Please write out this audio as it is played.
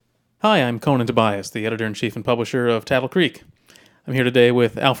Hi, I'm Conan Tobias, the editor-in-chief and publisher of Tattle Creek. I'm here today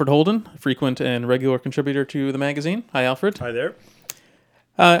with Alfred Holden, a frequent and regular contributor to the magazine. Hi, Alfred. Hi there.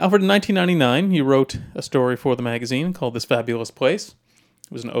 Alfred, in 1999, you wrote a story for the magazine called This Fabulous Place.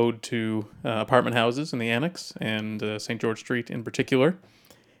 It was an ode to apartment houses in the Annex and St. George Street in particular.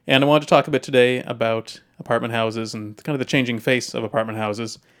 And I wanted to talk a bit today about apartment houses and kind of the changing face of apartment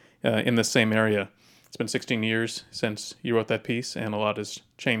houses in this same area. It's been 16 years since you wrote that piece, and a lot has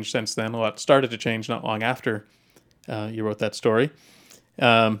changed since then. A lot started to change not long after you wrote that story.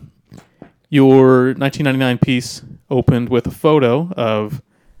 Your 1999 piece opened with a photo of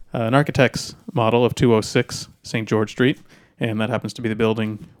an architect's model of 206 St. George Street, and that happens to be the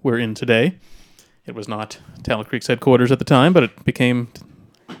building we're in today. It was not Tattle Creek's headquarters at the time, but it became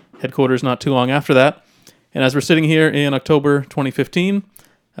headquarters not too long after that. And as we're sitting here in October 2015,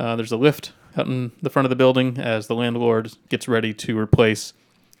 there's a lift out in the front of the building as the landlord gets ready to replace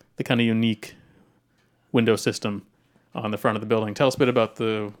the kind of unique window system on the front of the building. Tell us a bit about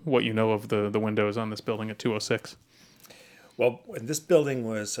what you know of the windows on this building at 206. Well, when this building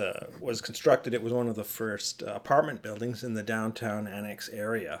was constructed, it was one of the first apartment buildings in the downtown Annex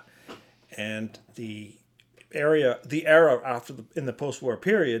area, and the era after in the post-war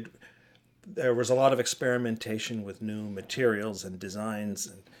period, there was a lot of experimentation with new materials and designs,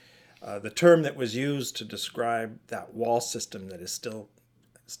 and the term that was used to describe that wall system that is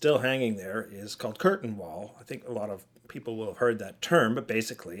still hanging there is called curtain wall. I think a lot of people will have heard that term, but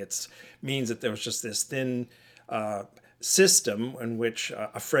basically it means that there was just this thin system in which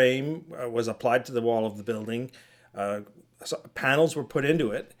a frame was applied to the wall of the building, panels were put into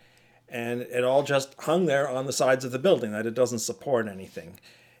it, and it all just hung there on the sides of the building, that it doesn't support anything.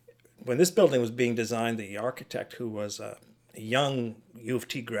 When this building was being designed, the architect, who was a young U of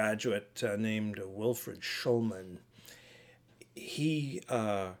T graduate named Wilfred Schulman, he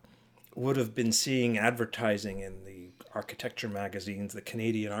would have been seeing advertising in the architecture magazines, the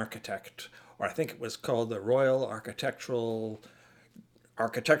Canadian Architect, or I think it was called the Royal Architectural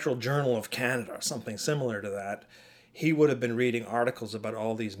Journal of Canada, something similar to that. He would have been reading articles about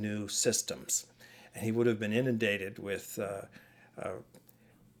all these new systems, and he would have been inundated with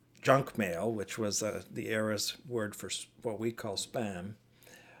junk mail, which was the era's word for what we call spam,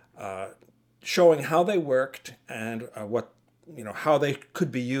 showing how they worked and how they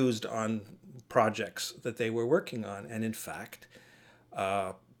could be used on projects that they were working on. And in fact,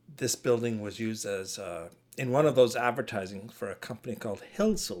 this building was used as in one of those advertising for a company called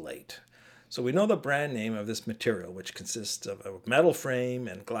Hilsalate. So we know the brand name of this material, which consists of a metal frame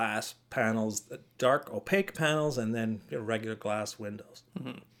and glass panels, dark opaque panels, and then regular glass windows.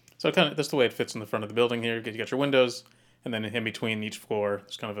 Mm-hmm. So that's the way it fits in the front of the building here. You got your windows, and then in between each floor,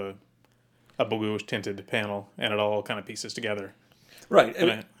 there's kind of a bluish tinted panel, and it all kind of pieces together. Right.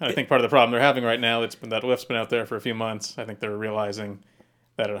 And I think part of the problem they're having right now, that lift's been out there for a few months. I think they're realizing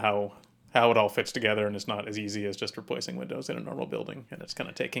that how it all fits together, and it's not as easy as just replacing windows in a normal building, and it's kind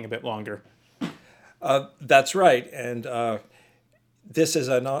of taking a bit longer. That's right, and this is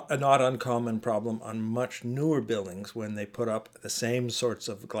a not uncommon problem on much newer buildings when they put up the same sorts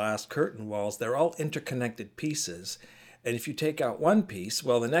of glass curtain walls. They're all interconnected pieces, and if you take out one piece,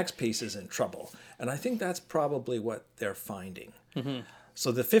 well, the next piece is in trouble. And I think that's probably what they're finding. Mm-hmm.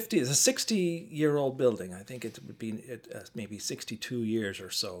 So the 60-year-old building, I think it would be maybe 62 years or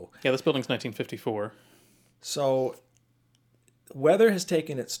so. Yeah, this building's 1954. So weather has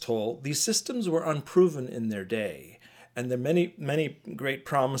taken its toll. These systems were unproven in their day, and the many great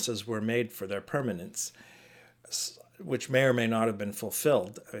promises were made for their permanence, which may or may not have been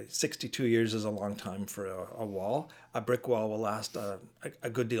fulfilled. 62 years is a long time for a wall. A brick wall will last a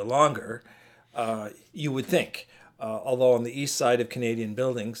good deal longer, you would think. Although on the east side of Canadian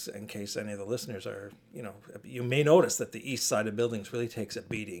buildings, in case any of the listeners are, you may notice that the east side of buildings really takes a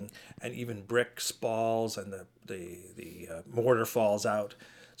beating, and even brick spalls and the mortar falls out.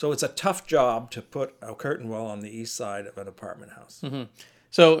 So it's a tough job to put a curtain wall on the east side of an apartment house. Mm-hmm.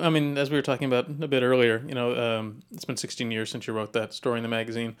 So, I mean, as we were talking about a bit earlier, it's been 16 years since you wrote that story in the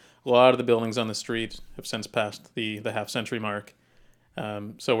magazine. A lot of the buildings on the street have since passed the half-century mark.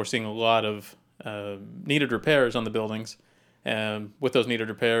 So we're seeing a lot of needed repairs on the buildings. And with those needed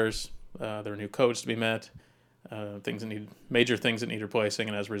repairs, there are new codes to be met, major things that need replacing.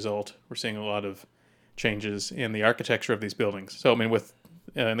 And as a result, we're seeing a lot of changes in the architecture of these buildings. So, I mean,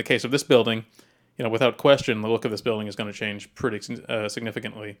 in the case of this building, without question, the look of this building is going to change pretty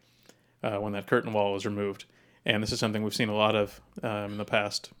significantly when that curtain wall is removed. And this is something we've seen a lot of in the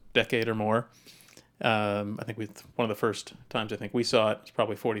past decade or more. I think one of the first times I think we saw it was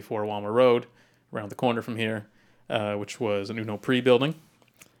probably 44 Walmer Road, around the corner from here, which was an Uno Pre building.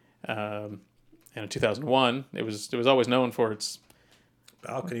 And in 2001, it was always known for its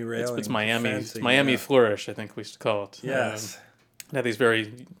balcony railing. It's Miami fencing, Miami yeah. flourish, I think we used to call it. Yes. It had these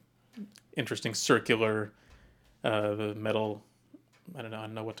very interesting circular metal. I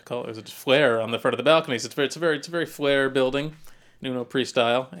don't know what to call it. It was a flare on the front of the balconies. It's a very flare building, Nuno Pri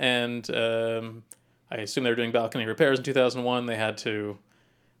style, and I assume they were doing balcony repairs in 2001. They had to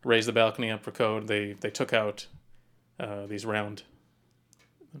raise the balcony up for code. They took out this round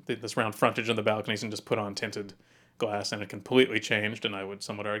frontage on the balconies and just put on tinted glass, and it completely changed. And I would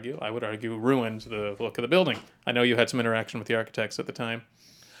argue ruined the look of the building. I know you had some interaction with the architects at the time.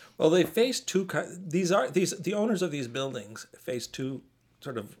 Well, they face the owners of these buildings face two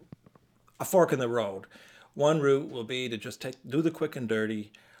sort of a fork in the road. One route will be to just do the quick and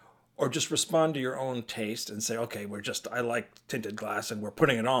dirty, or just respond to your own taste and say, okay, I like tinted glass and we're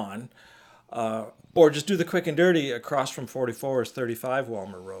putting it on. Or just do the quick and dirty across from 44's 35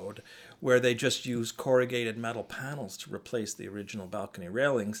 Walmer Road, where they just use corrugated metal panels to replace the original balcony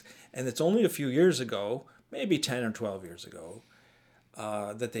railings. And it's only a few years ago, maybe 10 or 12 years ago,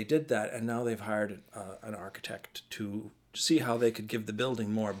 that they did that. And now they've hired an architect to see how they could give the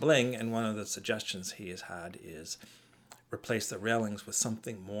building more bling. And one of the suggestions he has had is replace the railings with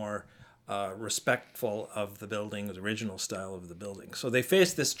something more respectful of the building, the original style of the building. So they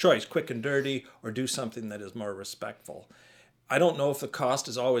face this choice, quick and dirty, or do something that is more respectful. I don't know if the cost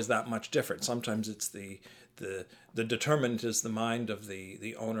is always that much different. Sometimes it's the determinant is the mind of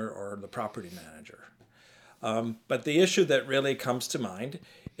the owner or the property manager. But the issue that really comes to mind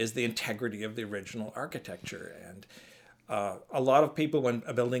is the integrity of the original architecture. And a lot of people, when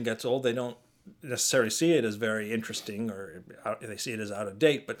a building gets old, they don't necessarily see it as very interesting, or they see it as out of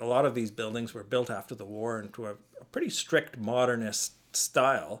date. But a lot of these buildings were built after the war into a pretty strict modernist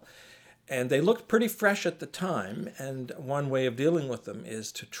style, and they looked pretty fresh at the time. And one way of dealing with them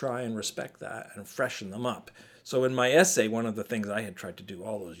is to try and respect that and freshen them up. So in my essay, one of the things I had tried to do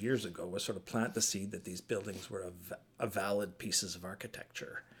all those years ago was sort of plant the seed that these buildings were a valid pieces of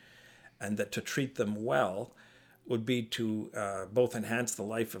architecture, and that to treat them well would be to both enhance the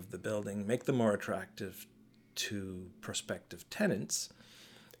life of the building, make them more attractive to prospective tenants,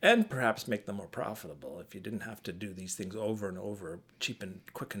 and perhaps make them more profitable. If you didn't have to do these things over and over, cheap and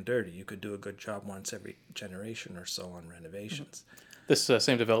quick and dirty, you could do a good job once every generation or so on renovations. This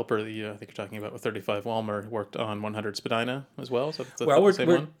same developer that I think you're talking about with 35 Walmer worked on 100 Spadina as well? So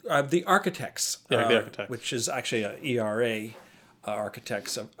the architects, the architects, which is actually a ERA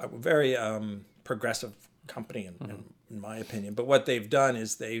architects, a very progressive company in my opinion. But what they've done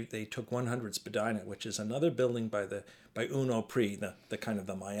is they took 100 Spadina, which is another building by Uno Pri, the kind of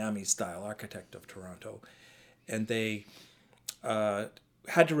the Miami style architect of Toronto, and they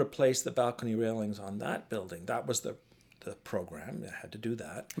had to replace the balcony railings on that building. That was the program. They had to do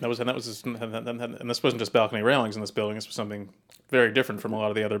that. And this wasn't just balcony railings in this building. This was something very different from a lot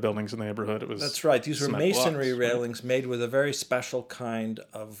of the other buildings in the neighborhood. That's right. These were masonry blocks, railings made with a very special kind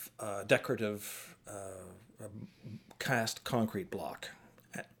of decorative cast concrete block.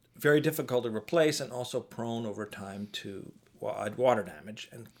 Very difficult to replace, and also prone over time to water damage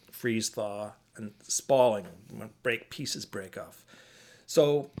and freeze thaw and spalling when pieces break off.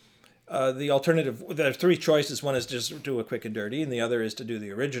 So the alternative, there are three choices. One is just do a quick and dirty, and the other is to do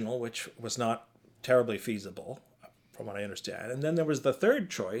the original, which was not terribly feasible from what I understand. And then there was the third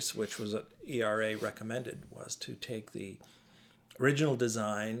choice, which was what ERA recommended, was to take the original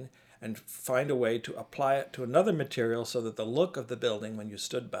design and find a way to apply it to another material so that the look of the building when you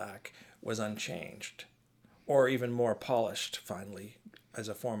stood back was unchanged, or even more polished, finally, as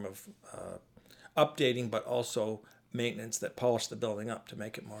a form of updating, but also maintenance that polished the building up to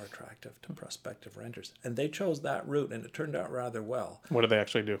make it more attractive to prospective renters. And they chose that route, and it turned out rather well. What did they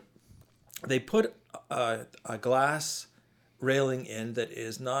actually do? They put a glass railing in that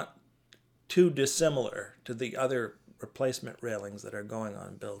is not too dissimilar to the other replacement railings that are going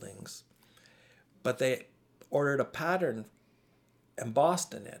on buildings, but they ordered a pattern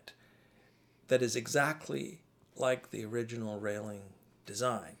embossed in it that is exactly like the original railing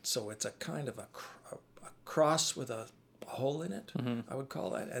design. So it's a kind of a cross with a hole in it, I would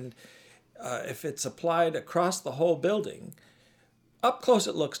call that. And if it's applied across the whole building, up close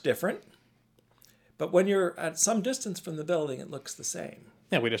it looks different, but when you're at some distance from the building, it looks the same.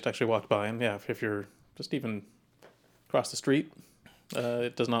 Yeah, we just actually walked by, and yeah, if you're just even across the street,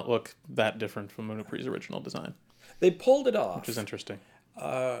 it does not look that different from Uno Pri's original design. They pulled it off, which is interesting.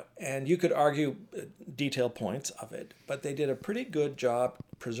 And you could argue detail points of it, but they did a pretty good job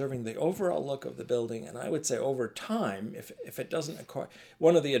preserving the overall look of the building. And I would say over time, if it doesn't acquire,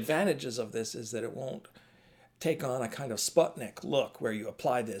 one of the advantages of this is that it won't take on a kind of Sputnik look where you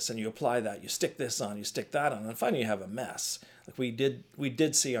apply this and you apply that, you stick this on, you stick that on, and finally you have a mess. Like we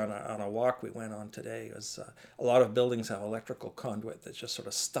did see on a walk we went on today, was a lot of buildings have electrical conduit that's just sort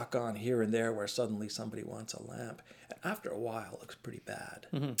of stuck on here and there where suddenly somebody wants a lamp. And after a while, it looks pretty bad.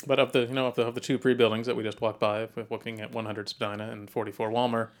 Mm-hmm. But of the two pre-buildings that we just walked by, if we're looking at 100 Spadina and 44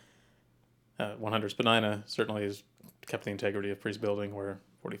 Walmer, 100 Spadina certainly has kept the integrity of Pre's building, where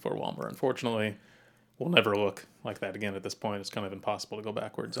 44 Walmer, unfortunately, will never look like that again at this point. It's kind of impossible to go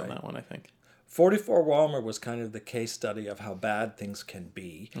backwards on that one, I think. 44 Walmer was kind of the case study of how bad things can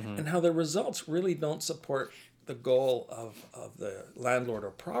be, and how the results really don't support the goal of the landlord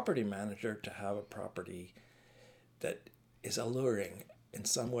or property manager to have a property that is alluring in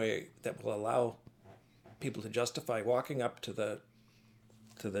some way that will allow people to justify walking up to the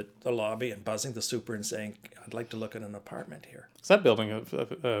lobby and buzzing the super and saying, I'd like to look at an apartment here. So that building of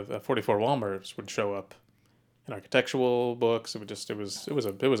 44 Walmers would show up in architectural books. It was a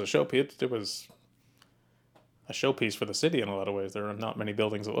showpiece. It was a showpiece for the city in a lot of ways. There are not many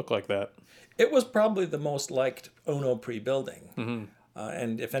buildings that look like that. It was probably the most liked Uno Pre building. Mm-hmm.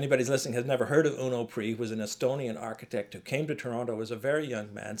 And if anybody's listening has never heard of Uno Pre, who was an Estonian architect who came to Toronto as a very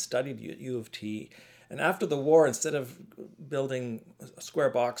young man, studied at U of T. And after the war, instead of building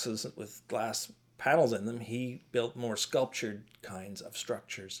square boxes with glass panels in them, he built more sculptured kinds of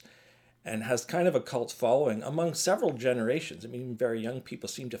structures and has kind of a cult following among several generations. I mean, even very young people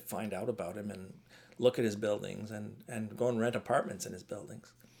seem to find out about him and look at his buildings and go and rent apartments in his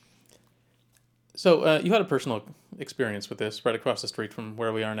buildings. So you had a personal experience with this right across the street from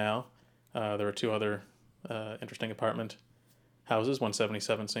where we are now. There were two other interesting apartment houses,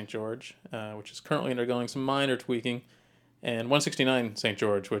 177 St. George, which is currently undergoing some minor tweaking, and 169 St.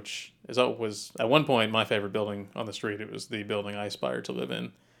 George, which was at one point my favorite building on the street. It was the building I aspired to live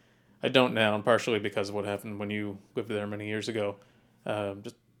in. I don't now, and partially because of what happened when you lived there many years ago.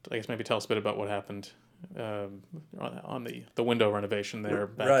 Just, I guess, maybe tell us a bit about what happened on the window renovation there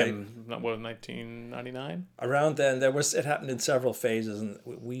back in 1999. Around then, it happened in several phases, and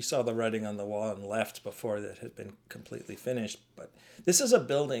we saw the writing on the wall and left before it had been completely finished. But this is a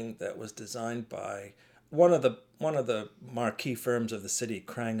building that was designed by one of the marquee firms of the city,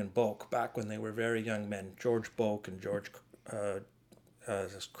 Krang and Boak, back when they were very young men, George Boak and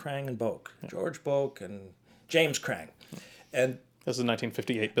Krang and Boak, George Boak and James Krang, and this is a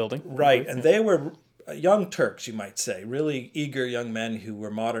 1958 building, right? And they were young Turks, you might say, really eager young men who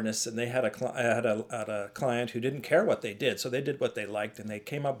were modernists, and they had a client who didn't care what they did, so they did what they liked, and they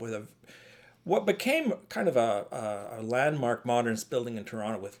came up with what became kind of a landmark modernist building in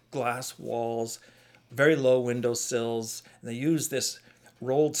Toronto with glass walls, very low window sills, and they used this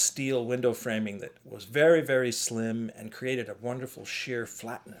rolled steel window framing that was very, very slim and created a wonderful sheer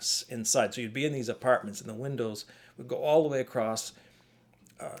flatness inside. So you'd be in these apartments and the windows would go all the way across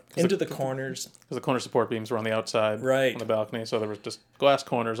into the corners. Because the corner support beams were on the outside, right, on the balcony, so there was just glass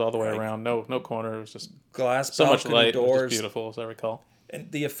corners all the way around. No corner. It was just glass, so much light. Doors. It was just beautiful, as I recall. And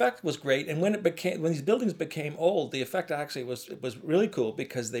the effect was great. And when these buildings became old, the effect actually was really cool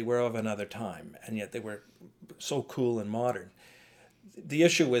because they were of another time, and yet they were so cool and modern. The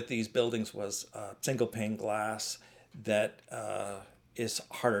issue with these buildings was single pane glass that is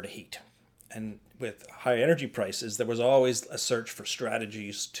harder to heat. And with high energy prices, there was always a search for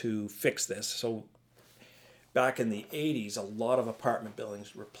strategies to fix this. So back in the 80s, a lot of apartment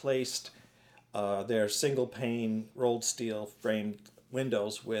buildings replaced their single pane rolled steel framed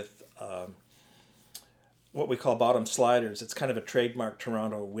windows with what we call bottom sliders. It's kind of a trademark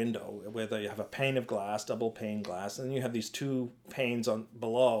Toronto window where you have a pane of glass, double pane glass, and then you have these two panes on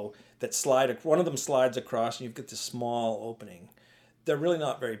below that slide. One of them slides across, and you get this small opening. They're really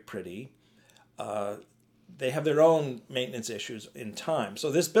not very pretty. They have their own maintenance issues in time.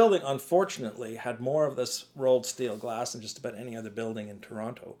 So this building, unfortunately, had more of this rolled steel glass than just about any other building in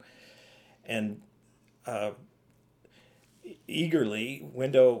Toronto. And eagerly,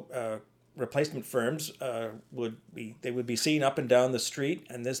 window replacement firms would be seen up and down the street,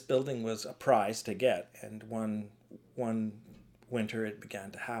 and this building was a prize to get. And one winter, it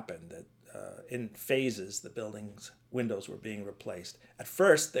began to happen that in phases, the building's windows were being replaced. At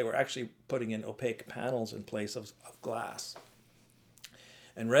first, they were actually putting in opaque panels in place of glass.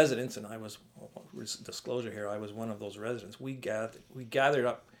 And residents, and I was, disclosure here, I was one of those residents, we gathered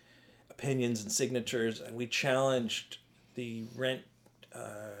up opinions and signatures, and we challenged the rent,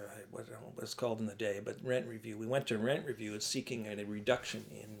 what it was called in the day, but rent review. We went to rent review seeking a reduction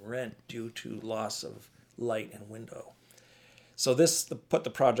in rent due to loss of light and window. So this put the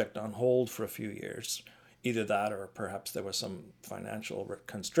project on hold for a few years. Either that or perhaps there was some financial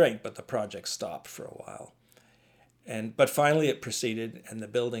constraint, but the project stopped for a while. But finally it proceeded, and the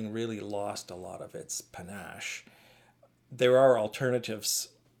building really lost a lot of its panache. There are alternatives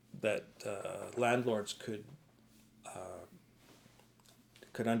that landlords could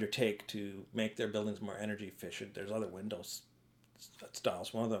undertake to make their buildings more energy efficient. There's other windows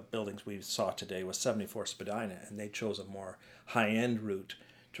styles. One of the buildings we saw today was 74 Spadina, and they chose a more high-end route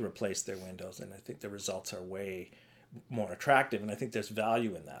to replace their windows, and I think the results are way more attractive, and I think there's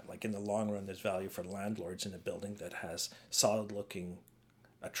value in that. Like in the long run, there's value for landlords in a building that has solid-looking,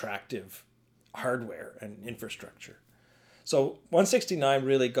 attractive hardware and infrastructure. So 169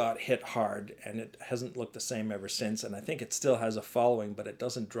 really got hit hard, and it hasn't looked the same ever since. And I think it still has a following, but it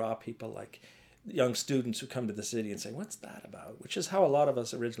doesn't draw people like young students who come to the city and say, "What's that about?" Which is how a lot of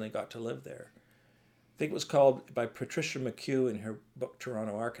us originally got to live there. I think it was called by Patricia McHugh in her book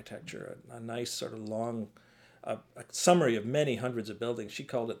Toronto Architecture, a nice sort of long a summary of many hundreds of buildings. She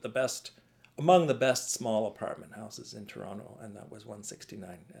called it among the best small apartment houses in Toronto, and that was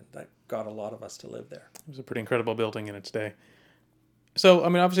 169, and that got a lot of us to live there. It was a pretty incredible building in its day. So, I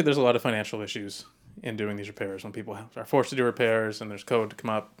mean, obviously, there's a lot of financial issues in doing these repairs when people are forced to do repairs, and there's code to come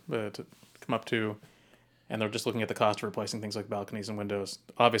up to, and they're just looking at the cost of replacing things like balconies and windows.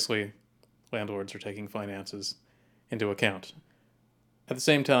 Obviously, landlords are taking finances into account. At the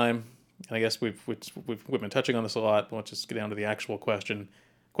same time, and I guess we've been touching on this a lot, but let's just get down to the actual question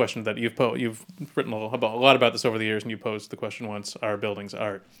that you've written a lot about this over the years, and you posed the question once: are buildings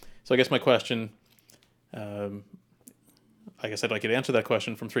art? So I guess my question, I guess I'd like you to answer that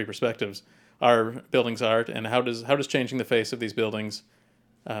question from three perspectives: are buildings art, and how does changing the face of these buildings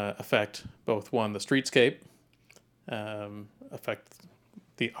affect both the streetscape, affect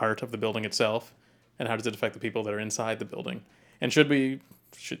the art of the building itself, and how does it affect the people that are inside the building? And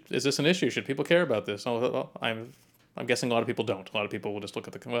is this an issue? Should people care about this? I'm guessing a lot of people don't. A lot of people will just look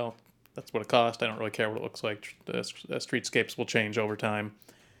at that's what it cost. I don't really care what it looks like. The streetscapes will change over time.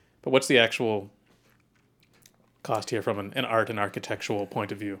 But what's the actual cost here from an art and architectural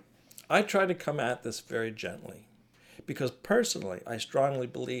point of view? I try to come at this very gently because personally, I strongly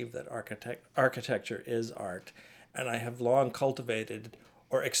believe that architecture is art, and I have long cultivated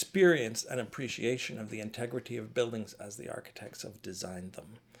or experienced an appreciation of the integrity of buildings as the architects have designed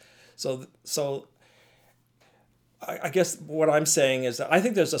them. So I guess what I'm saying is that I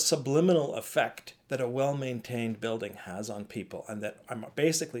think there's a subliminal effect that a well-maintained building has on people, and that I'm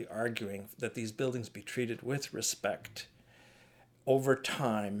basically arguing that these buildings be treated with respect over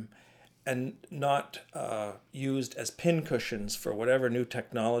time and not used as pincushions for whatever new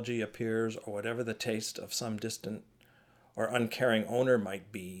technology appears or whatever the taste of some distant or uncaring owner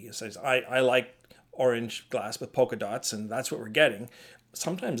might be. It says, I like orange glass with polka dots, and that's what we're getting.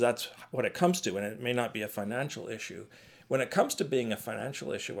 Sometimes that's what it comes to, and it may not be a financial issue. When it comes to being a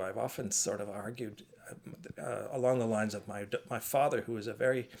financial issue, I've often sort of argued along the lines of my father, who was a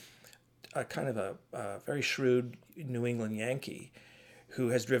very very shrewd New England Yankee, who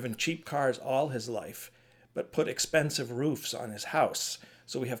has driven cheap cars all his life, but put expensive roofs on his house.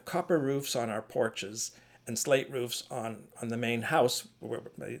 So we have copper roofs on our porches and slate roofs on the main house,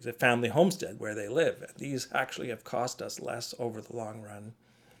 the family homestead where they live. These actually have cost us less over the long run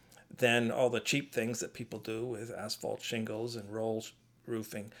than all the cheap things that people do with asphalt shingles and roll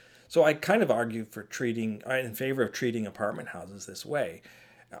roofing. So I kind of argue in favor of treating apartment houses this way.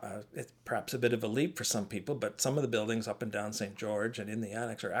 It's perhaps a bit of a leap for some people, but some of the buildings up and down St. George and in the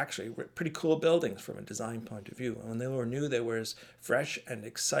annex are actually pretty cool buildings from a design point of view. And when they were new, they were as fresh and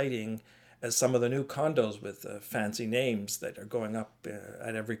exciting as some of the new condos with fancy names that are going up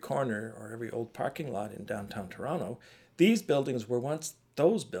at every corner or every old parking lot in downtown Toronto. These buildings were once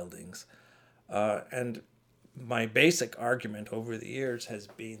those buildings. And my basic argument over the years has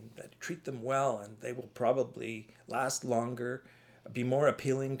been that treat them well and they will probably last longer, be more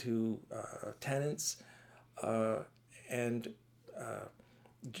appealing to tenants, and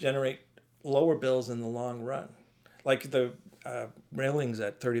generate lower bills in the long run. Like the railings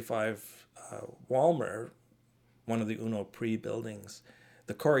at 35 Walmer, one of the Uno Pre buildings,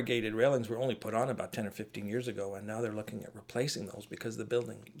 the corrugated railings were only put on about 10 or 15 years ago, and now they're looking at replacing those because the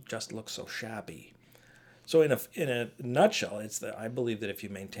building just looks so shabby. So in a nutshell, I believe that if you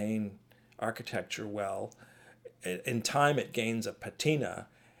maintain architecture well, in time it gains a patina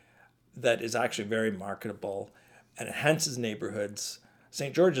that is actually very marketable and enhances neighborhoods.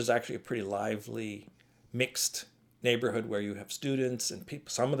 St. George is actually a pretty lively, mixed neighborhood where you have students and people.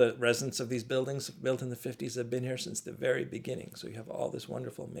 Some of the residents of these buildings built in the 50s have been here since the very beginning. So you have all this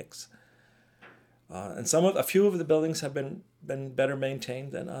wonderful mix. And a few of the buildings have been better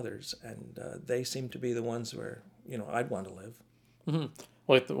maintained than others, and they seem to be the ones where I'd want to live.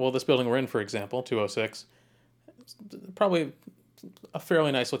 Mm-hmm. Well, this building we're in, for example, 206, probably a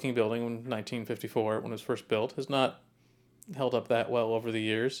fairly nice looking building in 1954 when it was first built, has not held up that well over the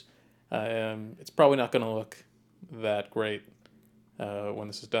years. It's probably not going to look that great when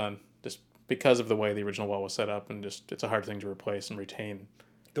this is done, just because of the way the original wall was set up, and just it's a hard thing to replace and retain.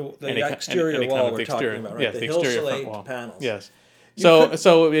 The exterior wall we're talking about, right? Yes, the exterior front wall. Panels. Yes.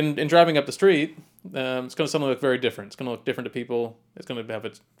 So in driving up the street, it's going to suddenly look very different. It's going to look different to people. It's going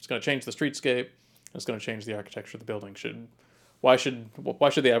to change the streetscape. It's going to change the architecture of the building. Why should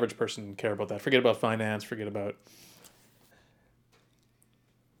the average person care about that? Forget about finance. Forget about.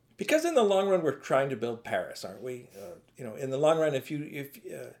 Because in the long run, we're trying to build Paris, aren't we? In the long run, if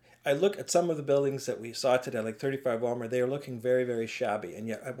I look at some of the buildings that we saw today, like 35 Walmer, they are looking very, very shabby, and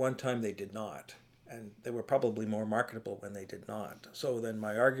yet at one time they did not, and they were probably more marketable when they did not. So then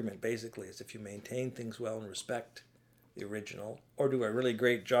my argument basically is, if you maintain things well and respect the original, or do a really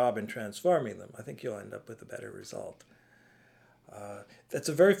great job in transforming them, I think you'll end up with a better result. That's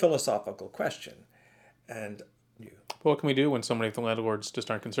a very philosophical question, and what can we do when so many of the landlords just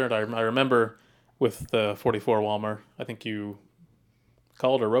aren't concerned? I remember with the 44 Walmer, I think you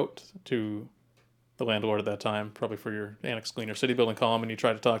called or wrote to the landlord at that time, probably for your Annex Gleaner City building column, and you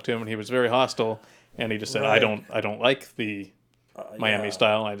tried to talk to him, and he was very hostile, and he just said, right. I don't like the Miami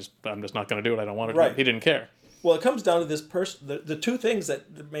style. I'm just not going to do it. I don't want to. Right. He didn't care. Well, it comes down to this person. The two things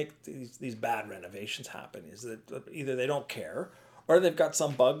that make these bad renovations happen is that either they don't care, or they've got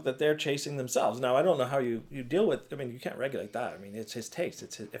some bug that they're chasing themselves. Now, I don't know how you deal with. I mean, you can't regulate that. I mean, it's his taste.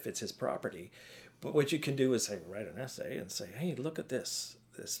 If it's his property. But what you can do is write an essay and say, hey, look at this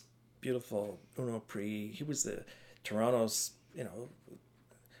beautiful Uno Pri. He was the Toronto's,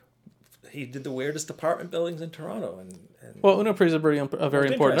 he did the weirdest apartment buildings in Toronto. And well, Uno Pri is a very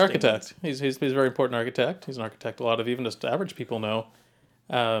important architect. He's a very important architect. He's an architect a lot of even just average people know.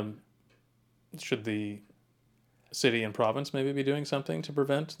 Should the city and province maybe be doing something to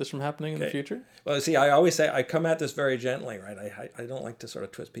prevent this from happening in the future? Well, see, I always say I come at this very gently, right? I don't like to sort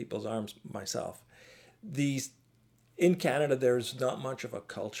of twist people's arms myself. In Canada, there's not much of a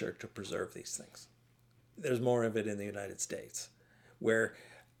culture to preserve these things. There's more of it in the United States, where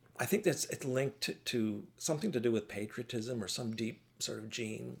I think it's linked to something to do with patriotism or some deep sort of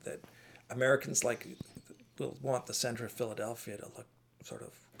gene that Americans will want the center of Philadelphia to look sort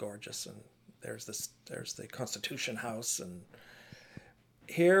of gorgeous, and there's the Constitution House, and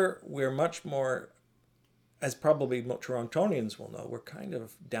here we're much more, as probably Torontonians will know, we're kind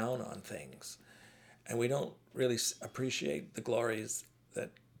of down on things, and we don't really appreciate the glories that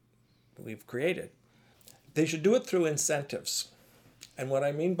we've created. They should do it through incentives. And what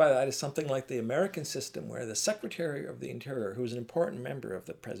I mean by that is something like the American system, where the Secretary of the Interior, who's an important member of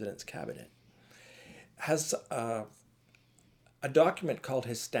the President's cabinet, has a document called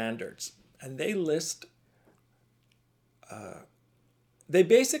his standards. And they list, they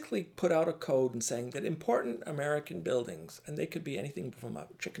basically put out a code and saying that important American buildings, and they could be anything from a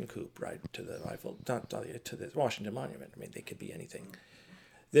chicken coop, right, to the Eiffel, to the Washington Monument. I mean, they could be anything.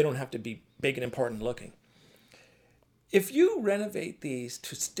 They don't have to be big and important looking. If you renovate these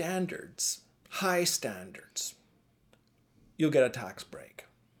to standards, high standards, you'll get a tax break.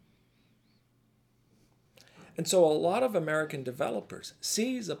 And so a lot of American developers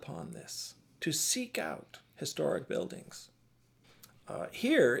seize upon this to seek out historic buildings.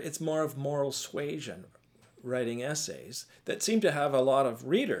 Here, it's more of moral suasion, writing essays that seem to have a lot of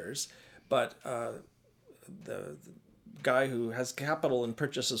readers, but the guy who has capital and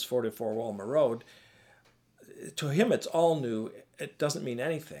purchases 44 Walmer Road, to him it's all new. It doesn't mean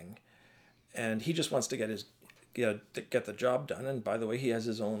anything, and he just wants to get the job done. And by the way, he has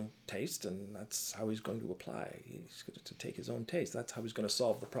his own taste, and that's how he's going to apply. He's going to take his own taste. That's how he's going to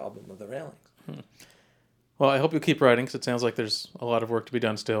solve the problem of the railings. Well, I hope you keep writing, because it sounds like there's a lot of work to be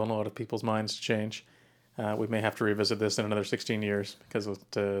done still, and a lot of people's minds to change. We may have to revisit this in another 16 years, because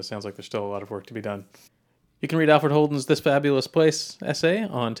it sounds like there's still a lot of work to be done. You can read Alfred Holden's This Fabulous Place essay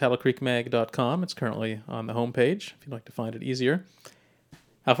on TattleCreekMag.com. It's currently on the homepage, if you'd like to find it easier.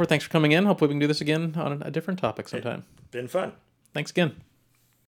 Alfred, thanks for coming in. Hopefully we can do this again on a different topic sometime. Been fun. Thanks again.